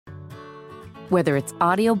Whether it's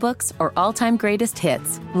audiobooks or all-time greatest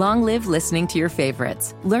hits, long live listening to your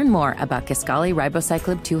favorites. Learn more about Kisqali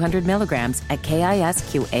Ribociclib 200 milligrams at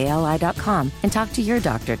KISQALI.com and talk to your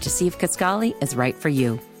doctor to see if Kisqali is right for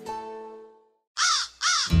you.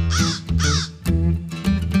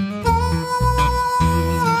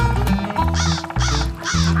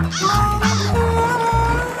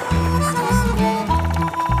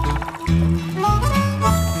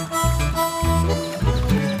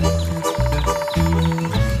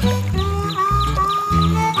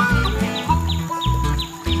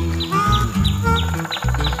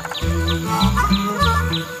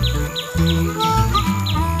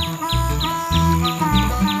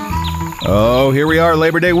 Oh, here we are,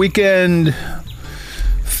 Labor Day weekend.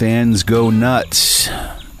 Fans go nuts.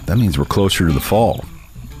 That means we're closer to the fall.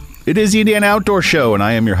 It is the Indiana Outdoor Show, and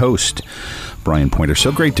I am your host, Brian Pointer.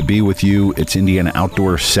 So great to be with you. It's Indiana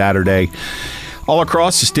Outdoor Saturday. All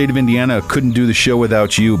across the state of Indiana, couldn't do the show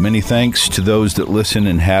without you. Many thanks to those that listen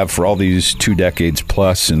and have for all these 2 decades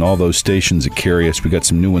plus, and all those stations that carry us. We got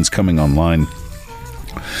some new ones coming online.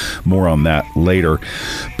 More on that later.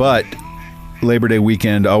 But Labor Day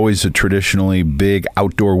weekend, always a traditionally big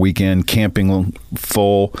outdoor weekend, camping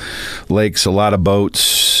full, lakes, a lot of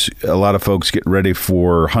boats, a lot of folks getting ready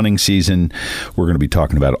for hunting season. We're going to be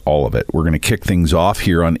talking about all of it. We're going to kick things off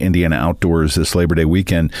here on Indiana Outdoors this Labor Day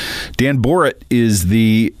weekend. Dan Borrett is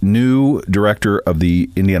the new director of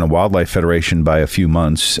the Indiana Wildlife Federation by a few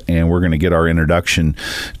months, and we're going to get our introduction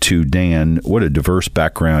to Dan. What a diverse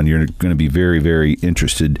background. You're going to be very, very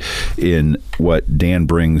interested in what Dan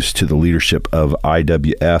brings to the leadership of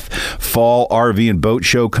IWF. Fall RV and Boat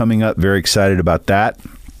Show coming up. Very excited about that.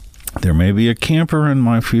 There may be a camper in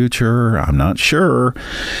my future. I'm not sure.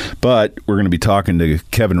 But we're going to be talking to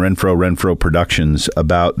Kevin Renfro Productions,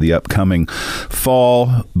 about the upcoming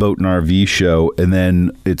fall boat and RV show. And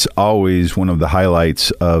then it's always one of the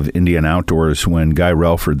highlights of Indiana Outdoors when Guy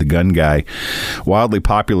Relford, the gun guy, wildly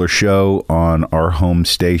popular show on our home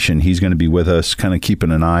station. He's going to be with us, kind of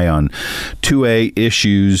keeping an eye on 2A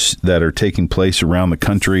issues that are taking place around the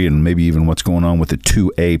country, and maybe even what's going on with the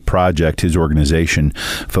 2A project, his organization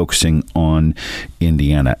focusing on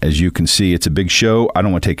Indiana. As you can see, it's a big show. I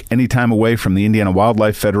don't want to take any time away from the Indiana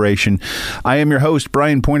Wildlife Federation. I am your host,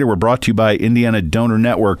 Brian Pointer. We're brought to you by Indiana Donor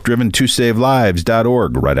Network,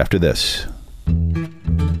 driven2savelives.org, right after this.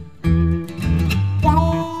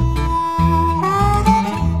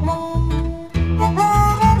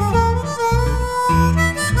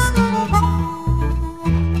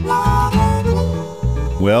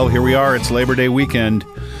 Well, here we are. It's Labor Day weekend.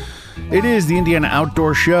 It is the Indiana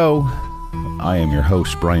Outdoor Show. I am your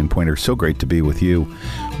host, Brian Pointer. So great to be with you.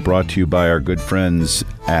 Brought to you by our good friends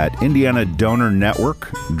at Indiana Donor Network,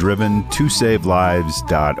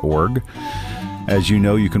 driven2savelives.org. As you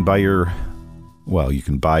know, you can buy your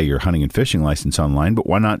hunting and fishing license online, but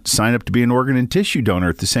why not sign up to be an organ and tissue donor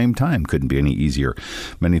at the same time? Couldn't be any easier.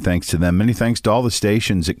 Many thanks to them. Many thanks to all the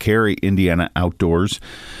stations that carry Indiana Outdoors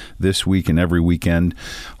this week and every weekend.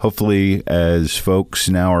 Hopefully, as folks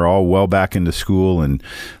now are all well back into school and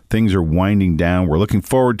things are winding down, we're looking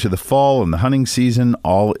forward to the fall and the hunting season.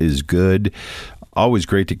 All is good. Always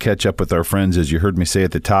great to catch up with our friends, as you heard me say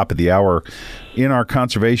at the top of the hour, in our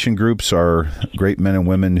conservation groups, our great men and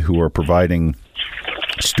women who are providing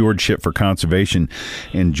stewardship for conservation.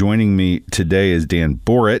 And joining me today is Dan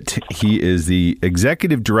Borrett. He is the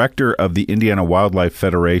executive director of the Indiana Wildlife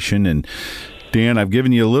Federation. And Dan, I've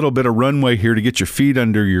given you a little bit of runway here to get your feet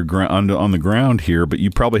under your on the ground here, but you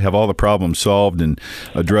probably have all the problems solved and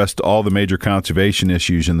addressed all the major conservation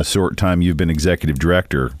issues in the short time you've been executive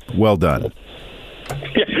director. Well done.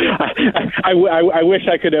 I wish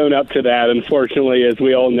I could own up to that. Unfortunately, as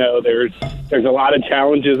we all know, there's a lot of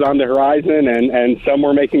challenges on the horizon, and some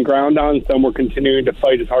we're making ground on, some we're continuing to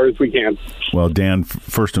fight as hard as we can. Well, Dan,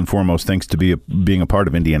 first and foremost, thanks to being a part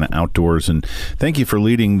of Indiana Outdoors, and thank you for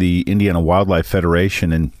leading the Indiana Wildlife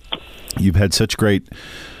Federation. And you've had such great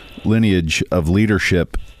lineage of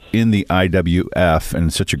leadership in the IWF,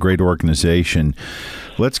 and such a great organization.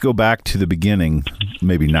 Let's go back to the beginning,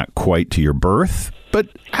 maybe not quite to your birth, but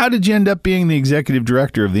how did you end up being the executive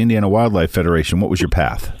director of the Indiana Wildlife Federation? What was your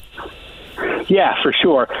path? Yeah, for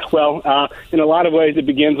sure. Well, in a lot of ways, it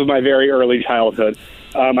begins with my very early childhood.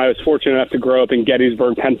 I was fortunate enough to grow up in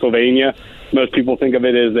Gettysburg, Pennsylvania. Most people think of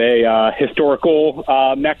it as a historical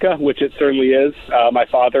mecca, which it certainly is. My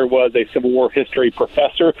father was a Civil War history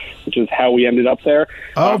professor, which is how we ended up there.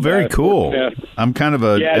 Oh, very cool. I'm kind of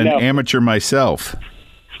an amateur myself.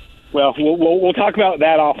 Well, we'll talk about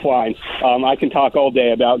that offline. I can talk all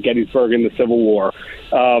day about Gettysburg and the Civil War.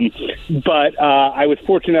 But I was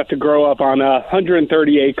fortunate enough to grow up on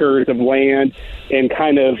 130 acres of land in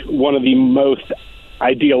kind of one of the most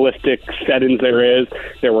idealistic settings there is.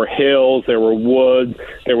 There were hills, there were woods,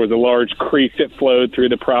 there was a large creek that flowed through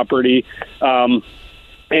the property.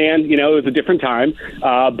 And, you know, it was a different time,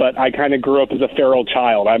 but I kind of grew up as a feral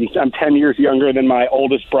child. I'm 10 years younger than my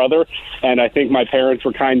oldest brother, and I think my parents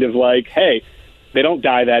were kind of like, hey, they don't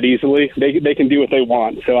die that easily. They can do what they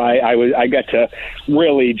want. So I got to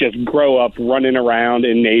really just grow up running around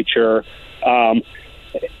in nature, and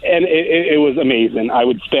it was amazing. I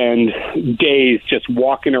would spend days just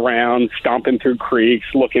walking around, stomping through creeks,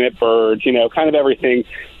 looking at birds, you know, kind of everything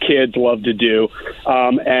kids love to do,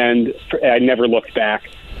 and I never looked back.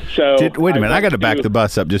 So wait a minute, I got to back the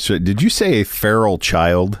bus up. Just did you say a feral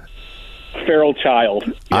child? Feral child.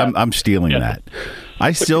 Yeah. I'm stealing that.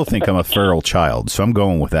 I still think I'm a feral child, so I'm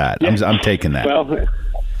going with that. Yeah. I'm taking that. Well,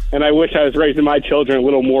 and I wish I was raising my children a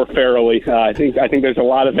little more ferally. I think there's a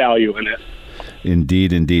lot of value in it.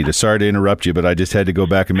 Indeed. Sorry to interrupt you, but I just had to go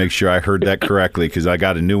back and make sure I heard that correctly because I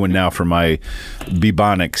got a new one now for my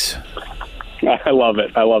Bebonics. I love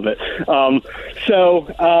it.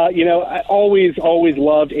 You know, I always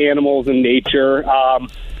loved animals and nature.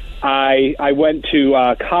 I went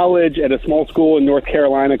to college at a small school in North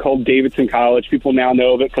Carolina called Davidson College. People now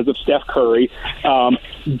know of it because of Steph Curry.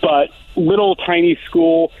 But little tiny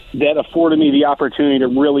school that afforded me the opportunity to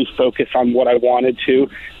really focus on what I wanted to.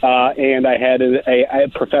 And I had a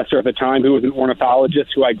professor at the time who was an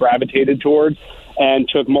ornithologist who I gravitated towards and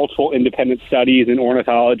took multiple independent studies in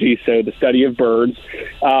ornithology, so the study of birds.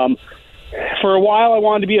 For a while, I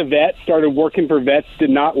wanted to be a vet, started working for vets, did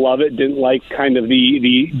not love it, didn't like kind of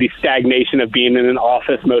the stagnation of being in an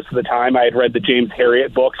office most of the time. I had read the James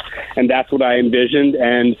Herriot books, and that's what I envisioned.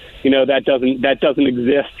 And, you know, that doesn't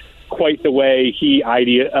exist quite the way he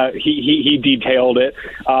detailed it.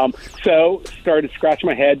 So started to scratch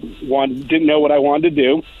my head, didn't know what I wanted to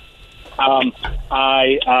do.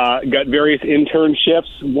 I got various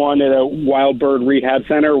internships, one at a wild bird rehab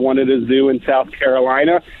center, one at a zoo in South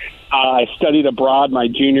Carolina. I studied abroad my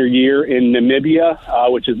junior year in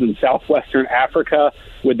Namibia, which is in southwestern Africa,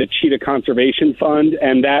 with the Cheetah Conservation Fund,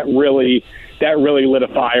 and that really lit a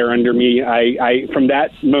fire under me. I from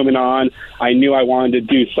that moment on, I knew I wanted to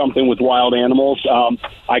do something with wild animals.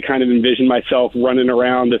 I kind of envisioned myself running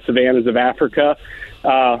around the savannas of Africa,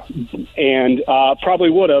 and probably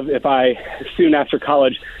would have if I, soon after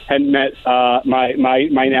college, had met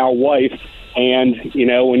my now wife. And, you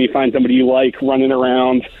know, when you find somebody you like, running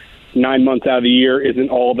around 9 months out of the year isn't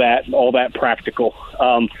all that practical.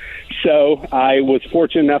 So I was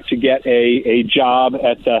fortunate enough to get a job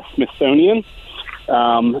at the Smithsonian,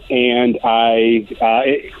 and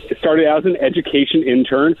I started out as an education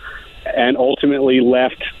intern and ultimately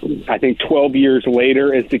left, I think, 12 years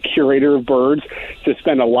later as the curator of birds to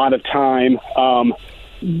spend a lot of time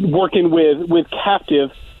working with captive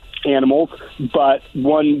animals. But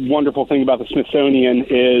one wonderful thing about the Smithsonian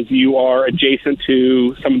is you are adjacent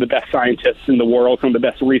to some of the best scientists in the world, some of the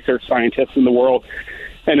best research scientists in the world,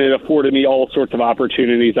 and it afforded me all sorts of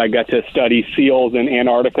opportunities. I got to study seals in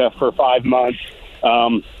Antarctica for 5 months,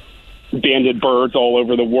 banded birds all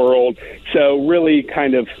over the world, so really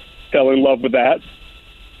kind of fell in love with that.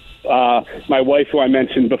 My wife, who I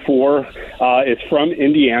mentioned before, is from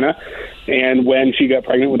Indiana, and when she got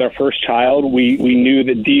pregnant with our first child, we knew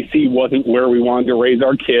that D.C. wasn't where we wanted to raise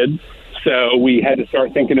our kids, so we had to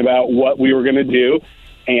start thinking about what we were going to do,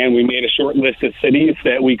 and we made a short list of cities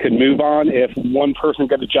that we could move on. If one person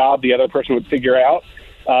got a job, the other person would figure out.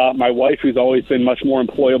 My wife, who's always been much more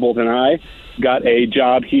employable than I, got a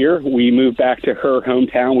job here. We moved back to her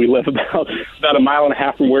hometown. We live about a mile and a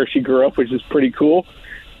half from where she grew up, which is pretty cool.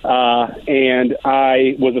 And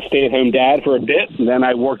I was a stay-at-home dad for a bit. And then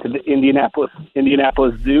I worked at the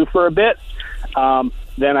Indianapolis Zoo for a bit.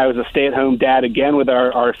 Then I was a stay-at-home dad again with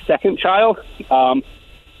our second child.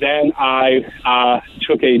 Then I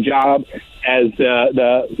took a job as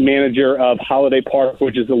the manager of Holiday Park,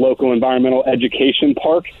 which is the local environmental education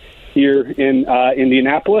park here in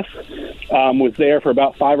Indianapolis. Was there for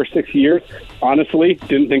about 5 or 6 years. Honestly,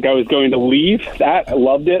 didn't think I was going to leave that. I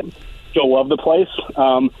loved it. Still love the place.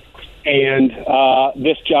 And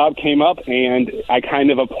this job came up, and I kind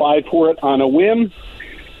of applied for it on a whim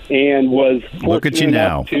and was fortunate Look at you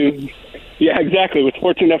now. Yeah, exactly. Was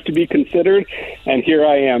fortunate enough to be considered, and here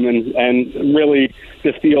I am, and really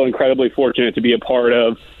just feel incredibly fortunate to be a part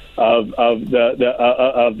of the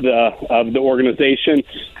organization,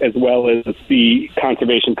 as well as the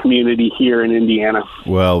conservation community here in Indiana.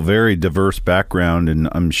 Well, very diverse background, and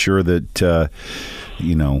I'm sure that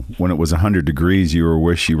when it was 100 degrees, you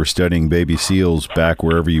wish you were studying baby seals back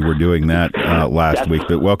wherever you were doing that last week.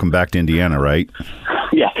 But welcome back to Indiana, right?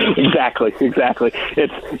 Yeah, exactly.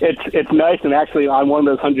 It's nice, and actually on one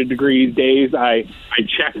of those 100-degree days, I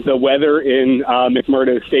checked the weather in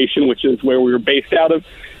McMurdo Station, which is where we were based out of,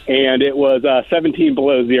 and it was 17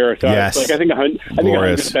 below zero. So yes. I think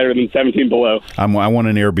 100 is better than 17 below. I want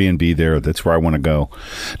an Airbnb there. That's where I want to go.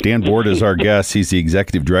 Dan Bord is our guest. He's the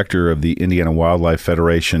executive director of the Indiana Wildlife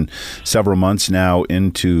Federation. Several months now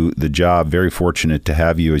into the job. Very fortunate to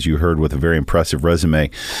have you, as you heard, with a very impressive resume.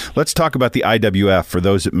 Let's talk about the IWF. For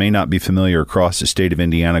those that may not be familiar across the state of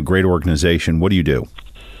Indiana, great organization. What do you do?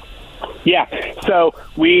 Yeah, so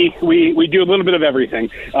we do a little bit of everything.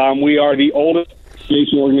 We are the oldest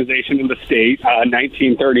organization in the state.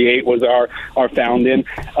 1938 was our founding.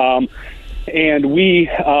 And we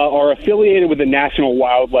are affiliated with the National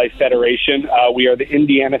Wildlife Federation. We are the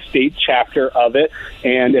Indiana state chapter of it.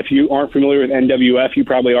 And if you aren't familiar with NWF, you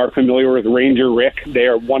probably are familiar with Ranger Rick. They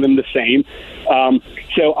are one and the same.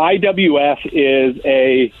 So IWF is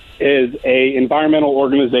a environmental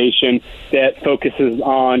organization that focuses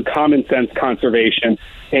on common sense conservation,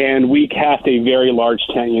 and we cast a very large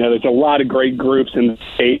tent. There's a lot of great groups in the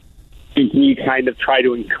state. We kind of try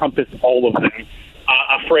to encompass all of them.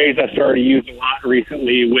 A phrase I started to use a lot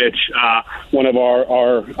recently, which one of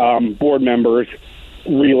our board members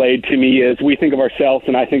relayed to me, is we think of ourselves,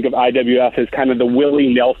 and I think of IWF as kind of the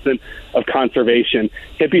Willie Nelson of conservation.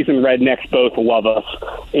 Hippies and rednecks both love us,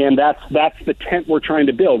 and that's the tent we're trying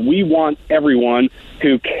to build. We want everyone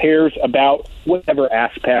who cares about whatever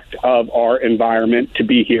aspect of our environment to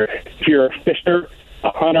be here. If you're a fisher, a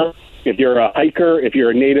hunter, if you're a hiker, if you're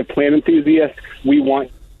a native plant enthusiast, we want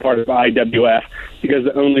part of IWF, because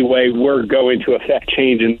the only way we're going to affect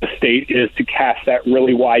change in the state is to cast that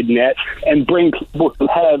really wide net and bring people who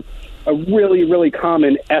have a really, really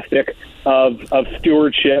common ethic of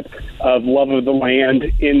stewardship, of love of the land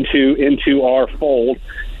into our fold.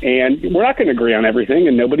 And we're not going to agree on everything,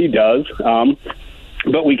 and nobody does.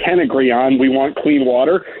 But we can agree on, we want clean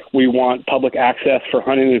water, we want public access for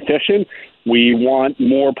hunting and fishing, we want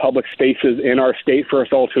more public spaces in our state for us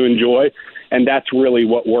all to enjoy, and that's really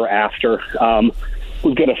what we're after.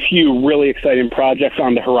 We've got a few really exciting projects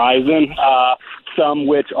on the horizon, some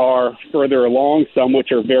which are further along, some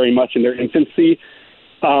which are very much in their infancy.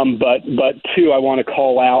 But two I want to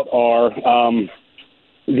call out are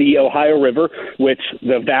the Ohio River, which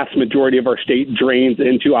the vast majority of our state drains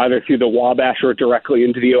into either through the Wabash or directly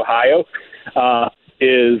into the Ohio,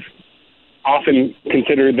 is often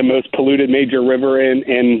considered the most polluted major river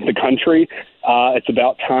in the country. It's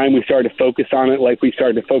about time we started to focus on it like we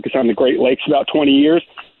started to focus on the Great Lakes about 20 years.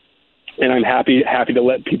 And I'm happy to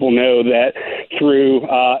let people know that through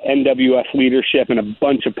NWF leadership and a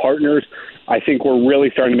bunch of partners, I think we're really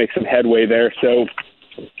starting to make some headway there. So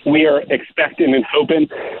we are expecting and hoping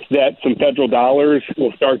that some federal dollars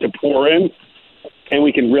will start to pour in, and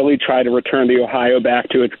we can really try to return the Ohio back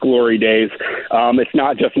to its glory days. It's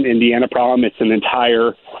not just an Indiana problem. It's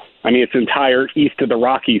entire east of the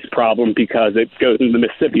Rockies problem, because it goes into the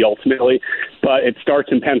Mississippi ultimately. But it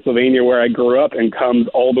starts in Pennsylvania, where I grew up, and comes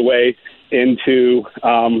all the way into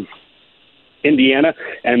Indiana,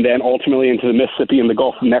 and then ultimately into the Mississippi and the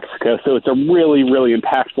Gulf of Mexico. So it's a really, really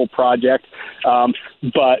impactful project.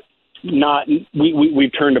 But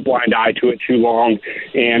we've turned a blind eye to it too long,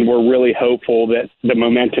 and we're really hopeful that the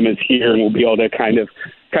momentum is here, and we'll be able to kind of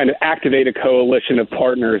activate a coalition of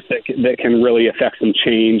partners that can really affect some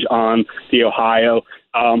change on the Ohio.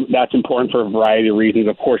 That's important for a variety of reasons.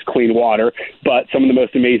 Of course, clean water, but some of the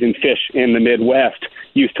most amazing fish in the Midwest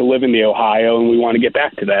used to live in the Ohio, and we want to get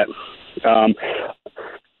back to that.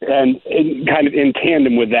 And kind of in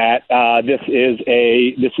tandem with that, this is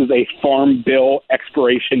a Farm Bill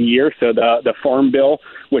expiration year. So the Farm Bill,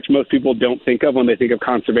 which most people don't think of when they think of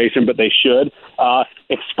conservation, but they should,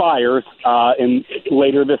 expires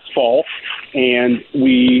later this fall, and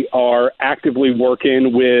we are actively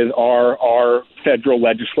working with our federal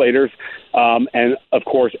legislators, and of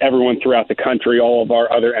course everyone throughout the country, all of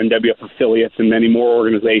our other NWF affiliates and many more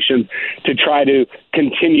organizations, to try to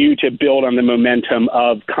continue to build on the momentum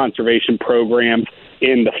of conservation programs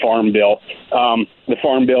in the Farm Bill. The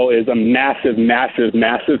Farm Bill is a massive, massive,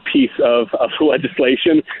 massive piece of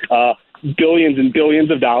legislation, billions and billions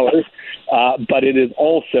of dollars, but it is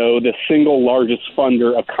also the single largest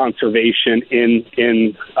funder of conservation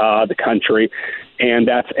in the country. And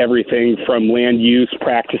that's everything from land use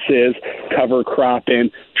practices, cover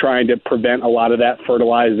cropping, trying to prevent a lot of that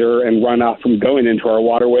fertilizer and runoff from going into our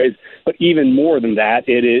waterways. But even more than that,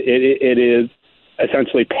 it is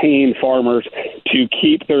essentially paying farmers to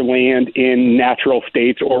keep their land in natural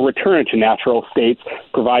states or return to natural states,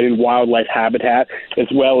 providing wildlife habitat, as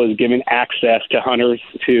well as giving access to hunters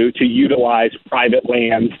to utilize private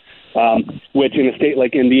lands, which in a state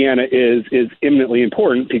like Indiana is eminently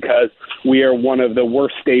important because we are one of the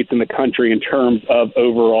worst states in the country in terms of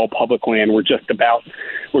overall public land. We're just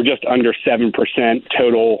under 7%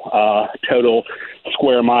 total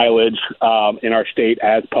square mileage in our state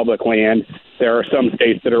as public land. There are some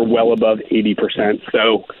states that are well above 80%.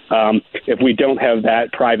 So if we don't have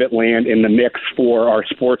that private land in the mix for our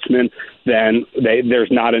sportsmen, then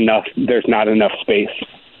there's not enough space.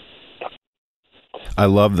 I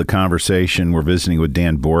love the conversation. We're visiting with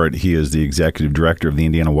Dan Borat. He is the executive director of the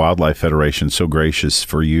Indiana Wildlife Federation. So gracious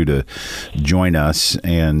for you to join us,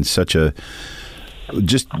 and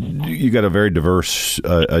you got a very diverse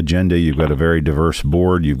agenda. You've got a very diverse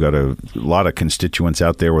board. You've got a lot of constituents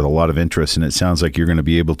out there with a lot of interest, and it sounds like you're going to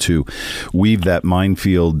be able to weave that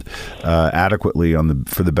minefield adequately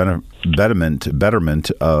for the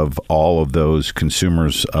betterment of all of those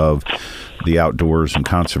consumers of the outdoors and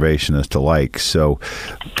conservationists alike. So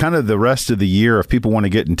kind of the rest of the year, if people want to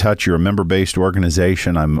get in touch, you're a member-based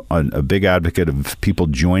organization. I'm a big advocate of people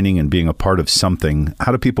joining and being a part of something.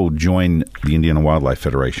 How do people join the Indiana Wildlife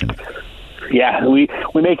Federation? Yeah, we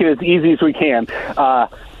make it as easy as we can.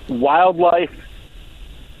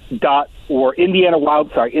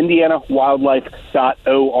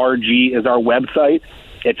 IndianaWildlife.org is our website.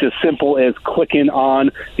 It's as simple as clicking on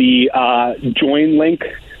the join link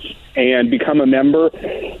and become a member.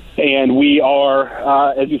 And we are,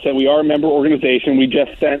 as you said, we are a member organization. We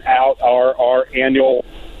just sent out our annual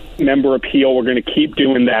member appeal. We're going to keep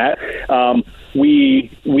doing that. We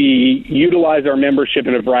utilize our membership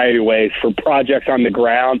in a variety of ways for projects on the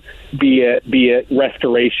ground, be it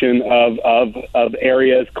restoration of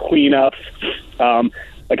areas, cleanups,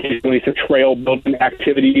 occasionally some trail building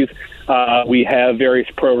activities. We have various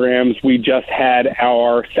programs. We just had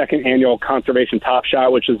our second annual Conservation Top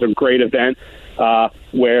Shot, which is a great event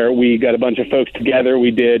where we got a bunch of folks together. We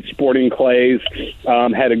did sporting clays,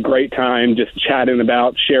 had a great time just chatting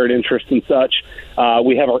about shared interests and such.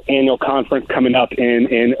 We have our annual conference coming up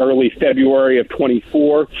in early February of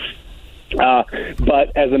 24.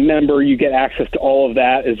 But as a member, you get access to all of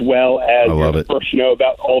that, as well as you're the first to know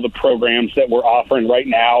about all the programs that we're offering right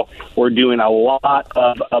now. We're doing a lot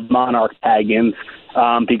of monarch tag-ins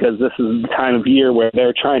because this is the time of year where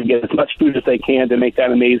they're trying to get as much food as they can to make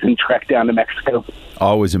that amazing trek down to Mexico.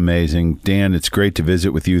 Always amazing. Dan, it's great to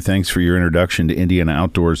visit with you. Thanks for your introduction to Indiana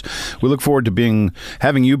Outdoors. We look forward to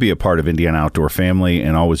having you be a part of Indiana Outdoor family,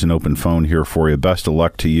 and always an open phone here for you. Best of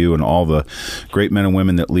luck to you and all the great men and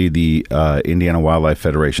women that lead the Indiana Wildlife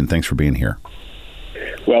Federation. Thanks for being here.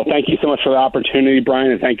 Well, thank you so much for the opportunity,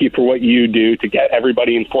 Brian, and thank you for what you do to get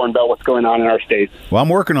everybody informed about what's going on in our state. Well, I'm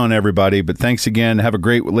working on everybody, but thanks again. Have a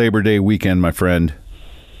great Labor Day weekend, my friend.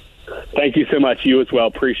 Thank you so much. You as well.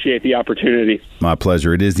 Appreciate the opportunity. My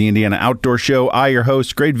pleasure. It is the Indiana Outdoor Show. I, your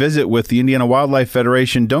host, great visit with the Indiana Wildlife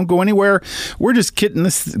Federation. Don't go anywhere. We're just getting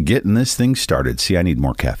this thing started. See, I need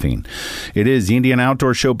more caffeine. It is the Indiana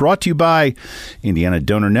Outdoor Show, brought to you by Indiana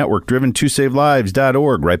Donor Network, driven to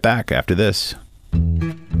SaveLives.org. Right back after this.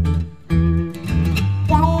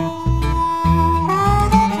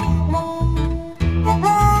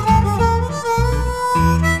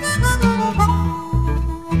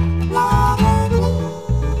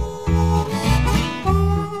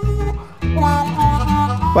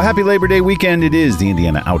 Well, happy Labor Day weekend. It is the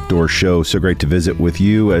Indiana Outdoor Show. So great to visit with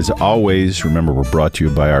you. As always, remember, we're brought to you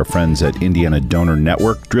by our friends at Indiana Donor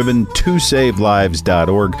Network, driven to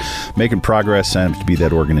SaveLives.org. Making progress. Sign up to be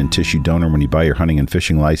that organ and tissue donor when you buy your hunting and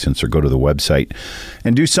fishing license, or go to the website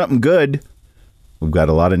and do something good. We've got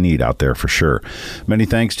a lot of need out there for sure. Many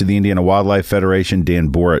thanks to the Indiana Wildlife Federation. Dan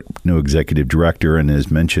Borat, new executive director, and as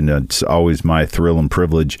mentioned, it's always my thrill and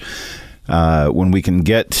privilege when we can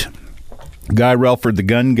get Guy Relford, the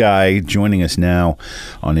gun guy, joining us now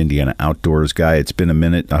on Indiana Outdoors. Guy, it's been a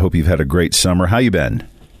minute. I hope you've had a great summer. How you been?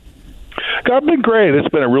 I've been great. It's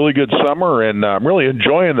been a really good summer, and I'm really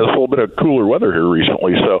enjoying this little bit of cooler weather here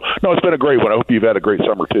recently. So, no, it's been a great one. I hope you've had a great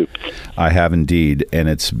summer, too. I have indeed, and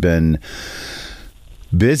it's been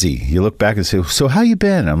busy. You look back and say, so how you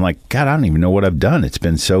been? I'm like, God, I don't even know what I've done. It's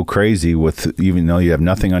been so crazy with, even though you have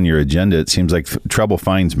nothing on your agenda, it seems like trouble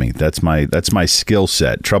finds me. That's my skill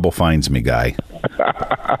set. Trouble finds me, guy.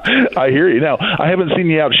 I hear you. Now, I haven't seen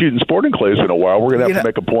you out shooting sporting clays in a while. We're going to have to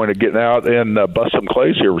make a point of getting out and bust some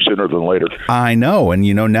clays here sooner than later. I know. And,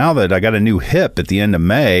 now that I got a new hip at the end of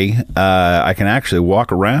May, I can actually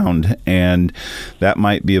walk around, and that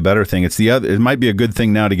might be a better thing. It might be a good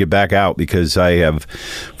thing now to get back out, because I have,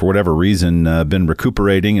 for whatever reason, been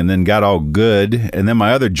recuperating and then got all good. And then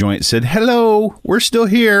my other joint said, hello, we're still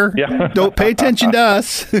here. Yeah. Don't pay attention to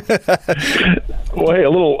us. Well, hey, a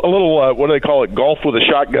little, what do they call it? Golf with a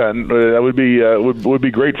shotgun. That would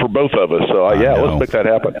be great for both of us. So let's make that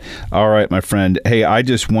happen. All right, my friend. Hey, I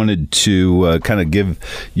just wanted to kind of give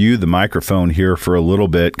you the microphone here for a little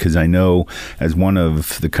bit, because I know, as one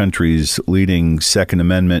of the country's leading Second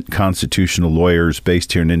Amendment constitutional lawyers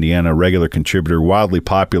based here in Indiana, regular contributor, wildly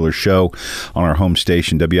popular show on our home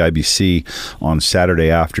station, WIBC, on Saturday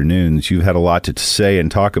afternoons. You've had a lot to say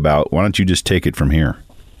and talk about. Why don't you just take it from here?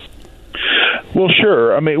 Well,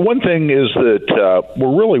 sure. I mean, one thing is that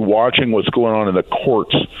we're really watching what's going on in the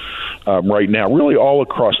courts right now, really all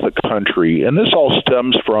across the country. And this all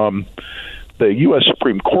stems from the U.S.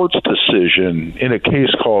 Supreme Court's decision in a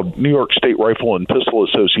case called New York State Rifle and Pistol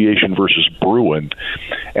Association versus Bruin.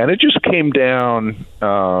 And it just came down,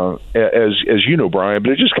 as you know, Brian,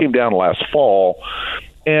 but it just came down last fall.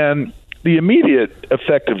 And the immediate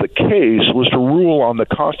effect of the case was to rule on the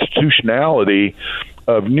constitutionality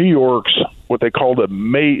of New York's what they called a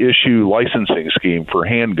May issue licensing scheme for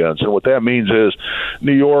handguns. And what that means is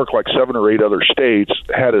New York, like 7 or 8 other states,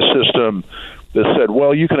 had a system that said,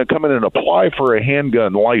 well, you can come in and apply for a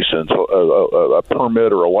handgun license, a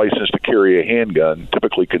permit or a license to carry a handgun,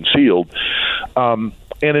 typically concealed. And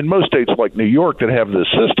in most states like New York that have this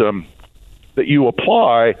system, that you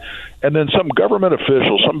apply, and then some government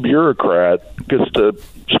official, some bureaucrat, gets to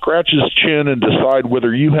scratch his chin and decide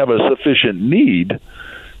whether you have a sufficient need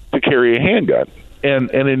to carry a handgun.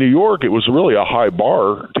 And in New York, it was really a high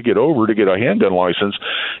bar to get over to get a handgun license.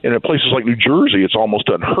 And in places like New Jersey, it's almost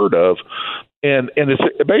unheard of. And it's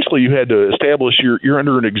basically you had to establish you're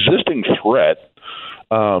under an existing threat.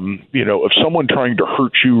 Of someone trying to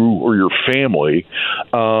hurt you or your family,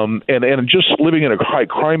 and just living in a high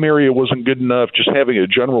crime area wasn't good enough. Just having a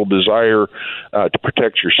general desire to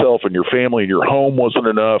protect yourself and your family and your home wasn't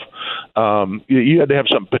enough. You had to have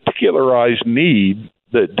some particularized need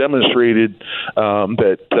that demonstrated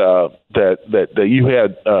that you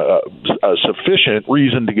had a sufficient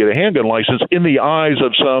reason to get a handgun license in the eyes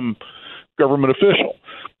of some government official,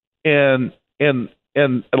 and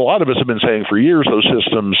a lot of us have been saying for years those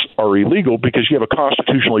systems are illegal because you have a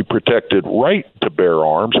constitutionally protected right to bear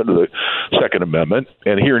arms under the Second Amendment,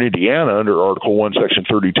 and here in Indiana under Article 1, Section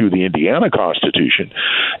 32 of the Indiana Constitution.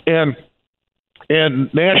 And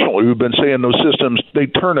nationally, we've been saying those systems, they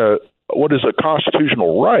turn what is a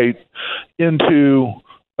constitutional right into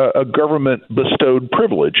a government-bestowed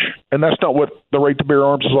privilege, and that's not what the right to bear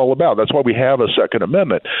arms is all about. That's why we have a Second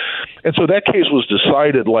Amendment. And so that case was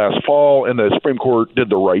decided last fall, and the Supreme Court did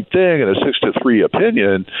the right thing in a 6-3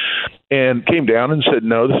 opinion and came down and said,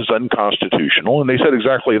 no, this is unconstitutional. And they said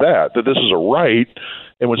exactly that this is a right,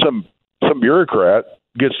 and when some bureaucrat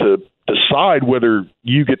gets to decide whether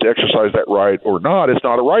you get to exercise that right or not, it's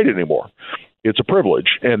not a right anymore. It's a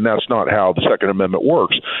privilege, and that's not how the Second Amendment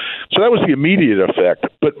works. So that was the immediate effect.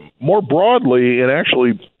 But more broadly, and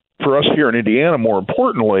actually for us here in Indiana, more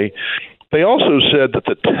importantly, they also said that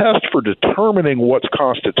the test for determining what's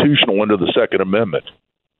constitutional under the Second Amendment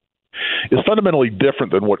is fundamentally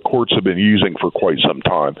different than what courts have been using for quite some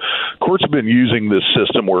time. Courts have been using this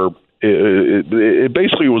system where it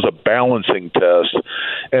basically was a balancing test,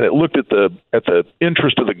 and it looked at the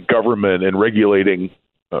interest of the government in regulating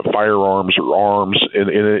firearms or arms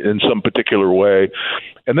in some particular way.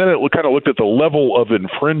 And then it kind of looked at the level of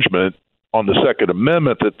infringement on the Second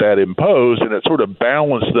Amendment that imposed, and it sort of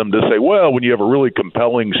balanced them to say, well, when you have a really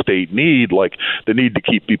compelling state need, like the need to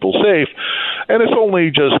keep people safe, and it's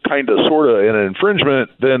only just kind of sort of an infringement,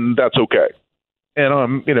 then that's okay. And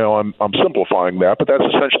I'm simplifying that, but that's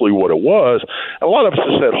essentially what it was. A lot of us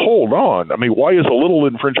have said, hold on. I mean, why is a little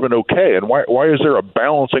infringement okay? And why is there a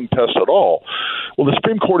balancing test at all? Well, the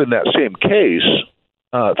Supreme Court in that same case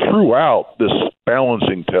threw out this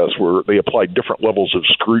balancing test where they applied different levels of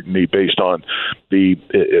scrutiny based on the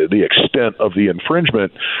extent of the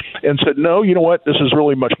infringement and said, no, you know what? This is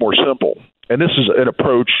really much more simple. And this is an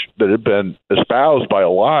approach that had been espoused by a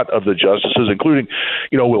lot of the justices, including,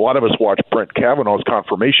 a lot of us watched Brett Kavanaugh's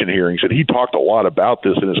confirmation hearings, and he talked a lot about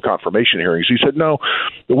this in his confirmation hearings. He said, no,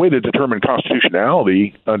 the way to determine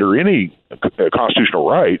constitutionality under any constitutional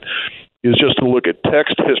right is just to look at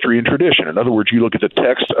text, history, and tradition. In other words, you look at the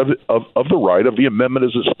text of the right, of the amendment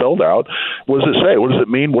as it's spelled out. What does it say? What does it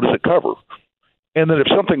mean? What does it cover? And then if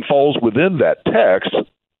something falls within that text,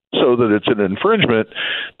 so that it's an infringement,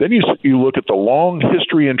 then you look at the long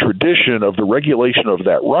history and tradition of the regulation of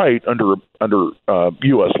that right under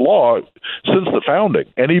U.S. law since the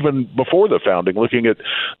founding, and even before the founding, looking at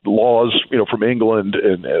laws from England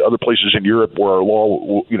and other places in Europe where our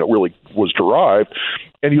law really was derived.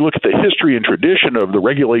 And you look at the history and tradition of the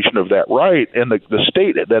regulation of that right, and the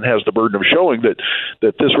state then has the burden of showing that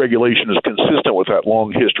this regulation is consistent with that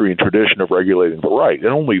long history and tradition of regulating the right. And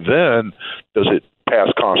only then does it pass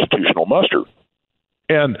constitutional muster.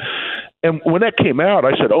 And when that came out,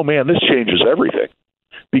 I said, oh, man, this changes everything.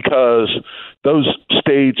 Because those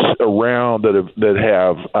states around that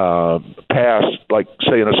have passed, like,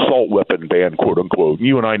 say, an assault weapon ban, quote unquote.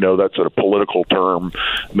 You and I know that's a political term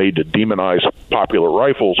made to demonize popular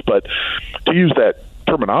rifles, but to use that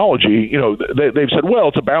terminology, they've said, well,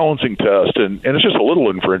 it's a balancing test, and it's just a little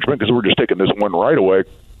infringement because we're just taking this one right away.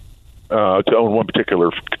 To own one particular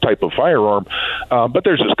type of firearm, but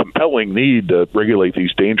there's this compelling need to regulate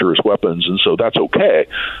these dangerous weapons, and so that's okay.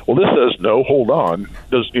 Well, this says no. Hold on.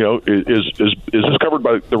 Is this covered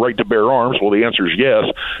by the right to bear arms? Well, the answer is yes.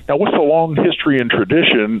 Now, what's the long history and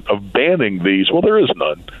tradition of banning these? Well, there is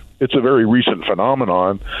none. It's a very recent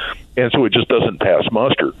phenomenon, and so it just doesn't pass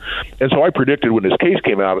muster. And so I predicted when this case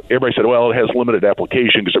came out, everybody said, well, it has limited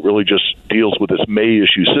application because it really just deals with this may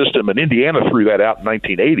issue system. And Indiana threw that out in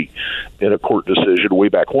 1980 in a court decision way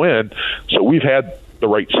back when. So we've had the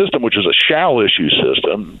right system, which is a shall issue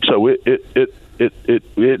system. So it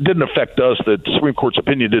didn't affect us. The Supreme Court's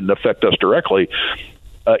opinion didn't affect us directly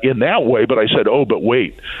in that way. But I said, oh, but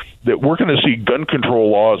wait, that we're going to see gun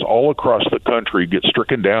control laws all across the country get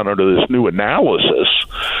stricken down under this new analysis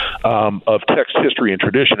of text, history, and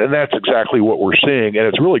tradition. And that's exactly what we're seeing. And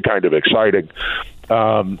it's really kind of exciting.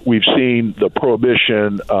 We've seen the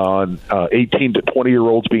prohibition on 18 to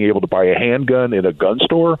 20-year-olds being able to buy a handgun in a gun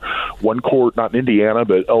store. One court, not in Indiana,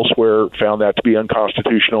 but elsewhere, found that to be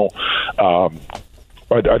unconstitutional.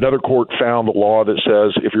 Another court found the law that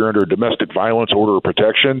says if you're under a domestic violence order of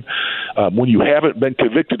protection, when you haven't been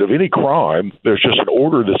convicted of any crime, there's just an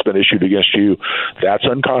order that's been issued against you. That's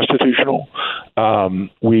unconstitutional.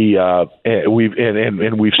 We've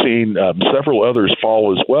seen several others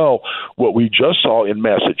follow as well. What we just saw in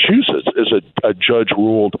Massachusetts is a judge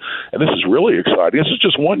ruled, and this is really exciting. This is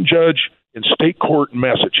just one judge in state court in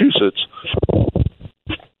Massachusetts.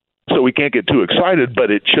 So we can't get too excited,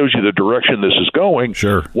 but it shows you the direction this is going.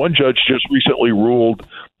 Sure. One judge just recently ruled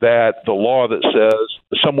that the law that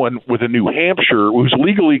says someone with a New Hampshire, who's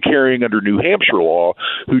legally carrying under New Hampshire law,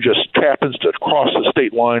 who just happens to cross the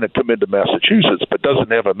state line and come into Massachusetts but doesn't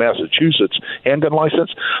have a Massachusetts handgun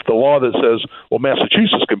license, the law that says, well,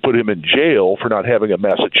 Massachusetts can put him in jail for not having a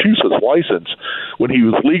Massachusetts license when he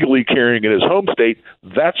was legally carrying in his home state,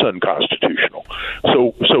 that's unconstitutional.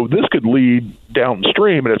 So this could lead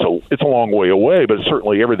downstream, and it's a long way away, but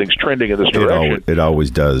certainly everything's trending in this direction. It always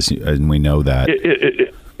does, and we know that.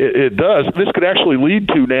 It does. This could actually lead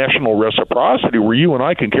to national reciprocity where you and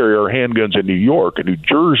I can carry our handguns in New York and New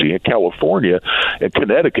Jersey and California and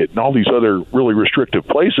Connecticut and all these other really restrictive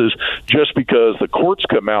places just because the courts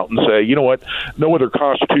come out and say, you know what, no other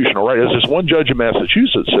constitutional right, as this one judge in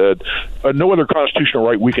Massachusetts said, no other constitutional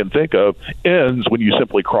right we can think of ends when you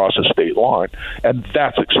simply cross a state line. And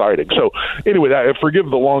that's exciting. So anyway, forgive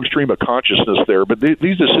the long stream of consciousness there, but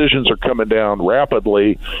these decisions are coming down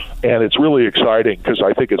rapidly, and it's really exciting because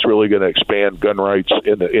I think it's really going to expand gun rights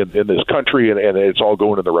in this country, and it's all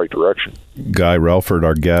going in the right direction. Guy Relford,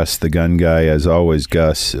 our guest, the gun guy, as always.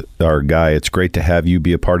 Gus, our guy, it's great to have you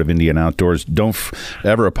be a part of Indiana Outdoors. Don't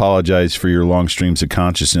ever apologize for your long streams of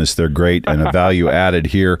consciousness. They're great and a value added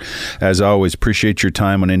here. As always, appreciate your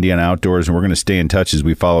time on Indiana Outdoors, and we're going to stay in touch as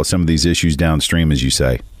we follow some of these issues downstream, as you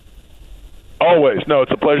say. Always. No,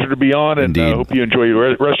 it's a pleasure to be on, and I hope you enjoy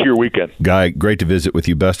the rest of your weekend. Guy, great to visit with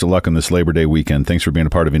you. Best of luck on this Labor Day weekend. Thanks for being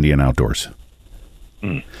a part of Indiana Outdoors.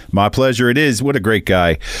 My pleasure. It is. What a great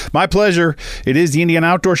guy. My pleasure. It is the Indiana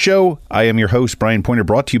Outdoor Show. I am your host, Brian Pointer,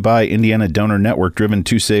 brought to you by Indiana Donor Network, driven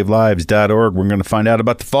to SaveLives.org. We're going to find out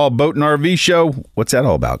about the Fall Boat and RV Show. What's that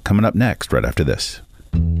all about? Coming up next, right after this.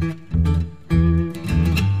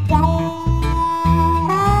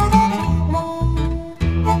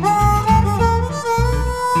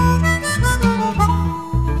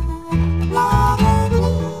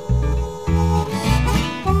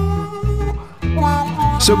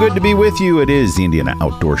 So good to be with you. It is the Indiana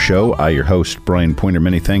Outdoor Show. I, your host, Brian Pointer.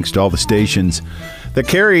 Many thanks to all the stations that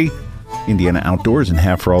carry Indiana Outdoors and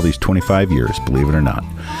have for all these 25 years, believe it or not.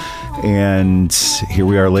 And here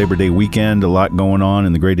we are, Labor Day weekend, a lot going on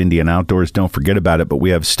in the great Indiana Outdoors. Don't forget about it, but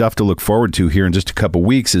we have stuff to look forward to here in just a couple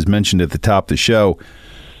weeks, as mentioned at the top of the show.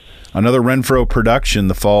 Another Renfro production,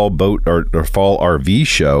 the Fall Boat or Fall RV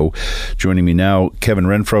Show. Joining me now, Kevin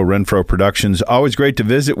Renfro, Renfro Productions. Always great to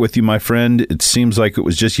visit with you, my friend. It seems like it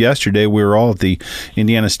was just yesterday we were all at the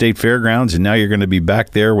Indiana State Fairgrounds, and now you're going to be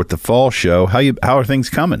back there with the Fall Show. How are things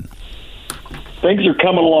coming? Things are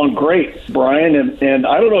coming along great, Brian. And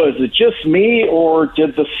I don't know, is it just me, or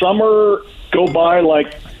did the summer go by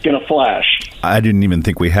like in a flash? I didn't even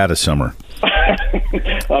think we had a summer.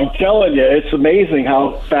 I'm telling you, it's amazing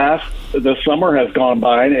how fast the summer has gone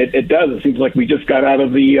by. And it does. It seems like we just got out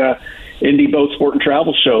of the Indy Boat Sport and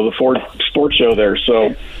Travel Show, the Ford Sports Show there.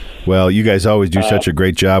 So, well, you guys always do such a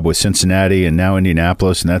great job with Cincinnati and now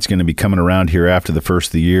Indianapolis, and that's going to be coming around here after the first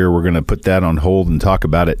of the year. We're going to put that on hold and talk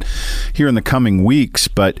about it here in the coming weeks.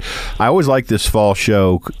 But I always like this fall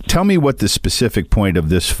show. Tell me what the specific point of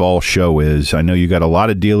this fall show is. I know you got a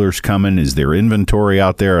lot of dealers coming. Is there inventory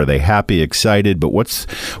out there? Are they happy, excited? But what's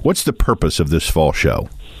the purpose of this fall show?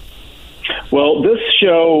 Well, this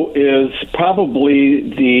show is probably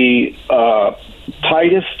the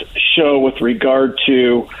tightest show with regard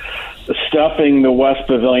to stuffing the West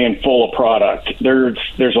Pavilion full of product.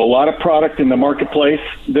 There's a lot of product in the marketplace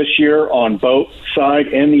this year on boat side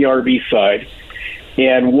and the RV side.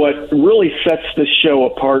 And what really sets this show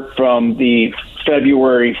apart from the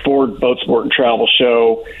February Ford Boat Sport and Travel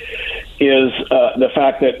Show is the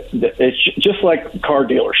fact that it's just like car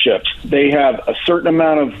dealerships. They have a certain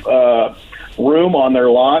amount of room on their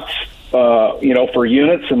lots, for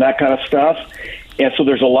units and that kind of stuff. And so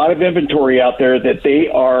there's a lot of inventory out there that they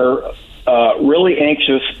are really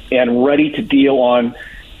anxious and ready to deal on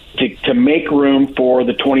to make room for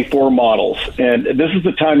the 24 models. And this is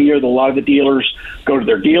the time of year that a lot of the dealers go to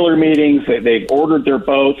their dealer meetings. They've ordered their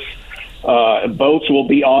boats. Boats will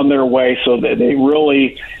be on their way, so that they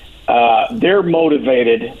really they're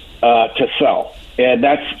motivated to sell. And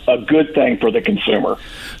that's a good thing for the consumer.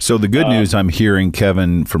 So the good news I'm hearing,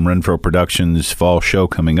 Kevin, from Renfro Productions' fall show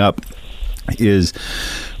coming up is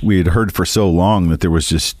we had heard for so long that there was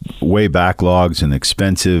just way backlogs and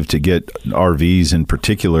expensive to get RVs in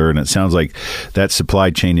particular, and it sounds like that supply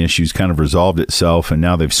chain issue's kind of resolved itself, and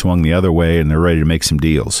now they've swung the other way and they're ready to make some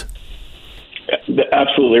deals.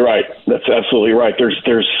 Absolutely right. That's absolutely right. There's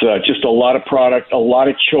just a lot of product, a lot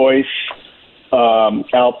of choice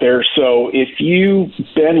out there. So if you've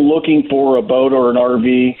been looking for a boat or an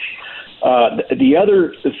RV, the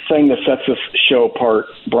other thing that sets this show apart,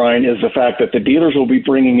 Brian, is the fact that the dealers will be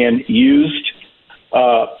bringing in used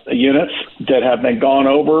units that have been gone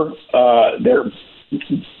over. They're,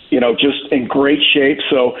 just in great shape.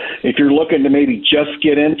 So if you're looking to maybe just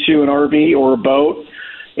get into an RV or a boat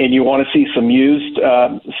and you want to see some used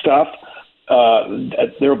stuff,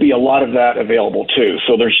 there'll be a lot of that available too.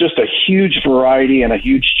 So there's just a huge variety and a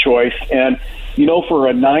huge choice. And, for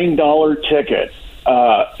a $9 ticket,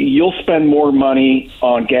 you'll spend more money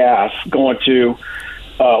on gas going to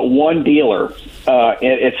one dealer. And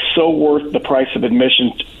it's so worth the price of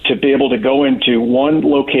admission to be able to go into one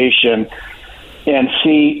location and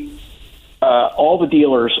see all the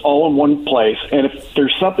dealers all in one place. And if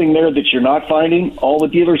there's something there that you're not finding, all the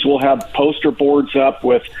dealers will have poster boards up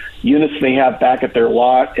with units they have back at their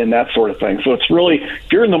lot and that sort of thing. So it's really,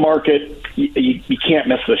 if you're in the market, you can't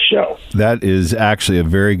miss this show. That is actually a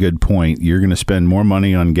very good point. You're going to spend more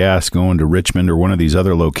money on gas going to Richmond or one of these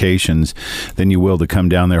other locations than you will to come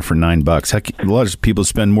down there for $9. Heck, a lot of people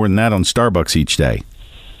spend more than that on Starbucks each day.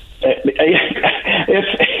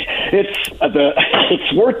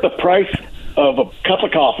 It's worth the price of a cup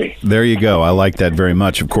of coffee. There you go. I like that very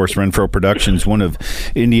much. Of course, Renfro Productions, one of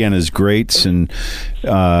Indiana's greats, and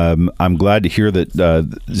I'm glad to hear that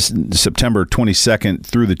September 22nd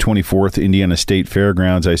through the 24th, Indiana State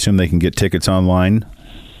Fairgrounds. I assume they can get tickets online?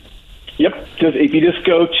 Yep. If you just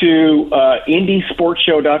go to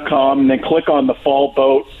IndySportsShow.com and then click on the Fall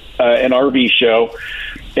Boat and RV Show,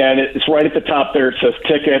 and it's right at the top there. It says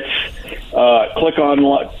tickets.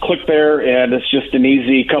 Click there, and it's just an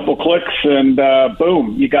easy couple clicks, and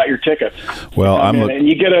boom, you got your tickets. Well, and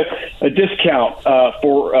you get a discount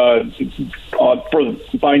for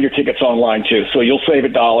buying your tickets online too. So you'll save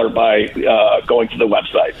 $1 by going to the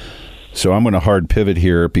website. So I'm going to hard pivot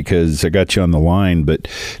here because I got you on the line, but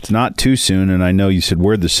it's not too soon. And I know you said,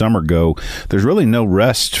 where'd the summer go? There's really no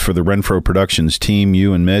rest for the Renfro Productions team,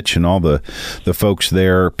 you and Mitch and all the folks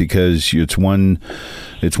there, because it's one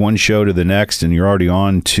show to the next, and you're already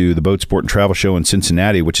on to the Boat Sport and Travel Show in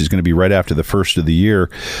Cincinnati, which is going to be right after the first of the year.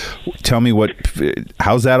 Tell me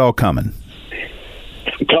how's that all coming?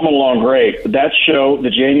 Coming along great. That show, the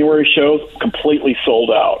January show, completely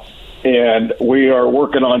sold out. And we are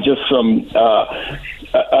working on just some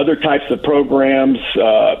other types of programs,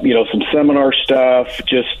 some seminar stuff,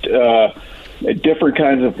 just different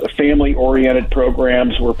kinds of family-oriented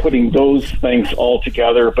programs. We're putting those things all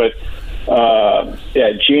together. But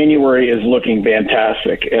January is looking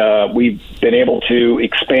fantastic. We've been able to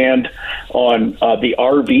expand on the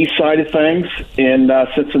RV side of things in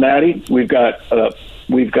Cincinnati. We've got a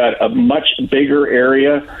much bigger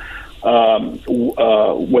area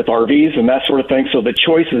with RVs and that sort of thing. So the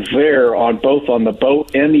choices there on both on the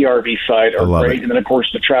boat and the RV side are great. And then, of course,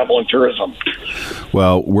 the travel and tourism.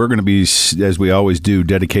 Well, we're going to be, as we always do,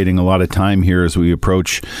 dedicating a lot of time here as we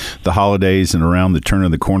approach the holidays and around the turn of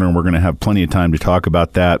the corner, and we're going to have plenty of time to talk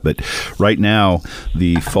about that. But right now,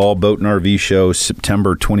 the Fall Boat and RV Show,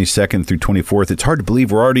 September 22nd through 24th. It's hard to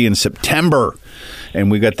believe we're already in September, and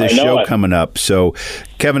we got this show coming up. So,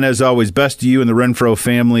 Kevin, as always, best to you and the Renfro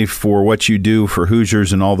family for what you do for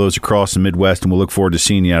Hoosiers and all those across the Midwest, and we'll look forward to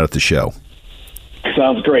seeing you out at the show.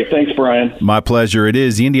 Sounds great. Thanks, Brian. My pleasure. It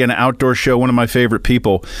is the Indiana Outdoor Show, one of my favorite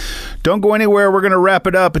people. Don't go anywhere. We're going to wrap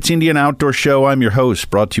it up. It's Indiana Outdoor Show. I'm your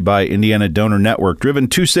host, brought to you by Indiana Donor Network, driven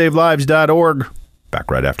to SaveLives.org.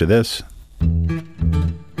 Back right after this.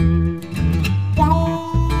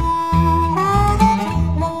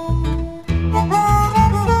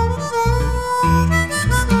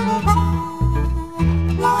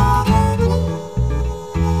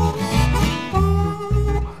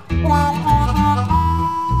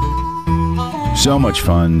 So much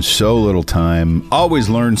fun, so little time. Always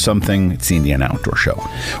learn something. It's the Indiana Outdoor Show.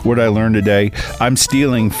 What did I learn today? I'm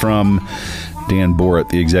stealing from Dan Borat,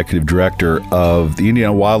 the executive director of the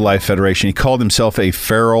Indiana Wildlife Federation. He called himself a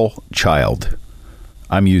feral child.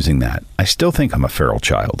 I'm using that. I still think I'm a feral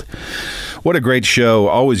child. What a great show.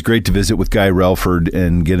 Always great to visit with Guy Relford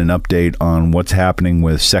and get an update on what's happening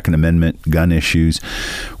with Second Amendment gun issues.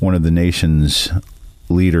 One of the nation's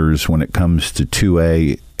leaders when it comes to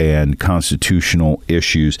 2A and constitutional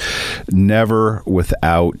issues, never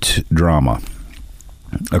without drama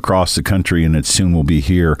across the country, and it soon will be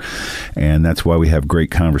here. And that's why we have great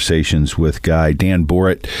conversations with Guy. Dan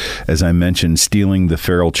Borat, as I mentioned, stealing the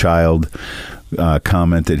feral child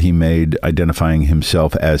comment that he made, identifying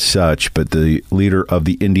himself as such, but the leader of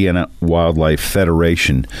the Indiana Wildlife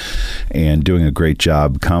Federation, and doing a great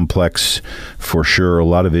job. Complex for sure, a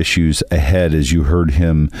lot of issues ahead, as you heard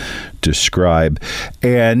him describe.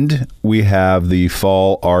 And we have the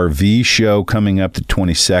Fall RV Show coming up the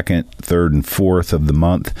 22nd, 3rd, and 4th of the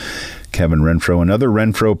month. Kevin Renfro, another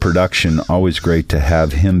Renfro production. Always great to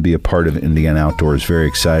have him be a part of Indiana Outdoors. Very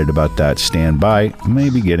excited about that. Stand by.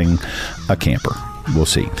 Maybe getting a camper. We'll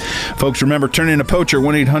see. Folks, remember, turn in a poacher,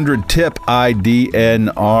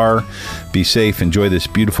 1-800-TIP-IDNR. Be safe. Enjoy this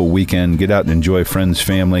beautiful weekend. Get out and enjoy friends,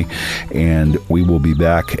 family, and we will be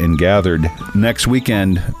back and gathered next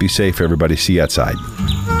weekend. Be safe, everybody. See you outside.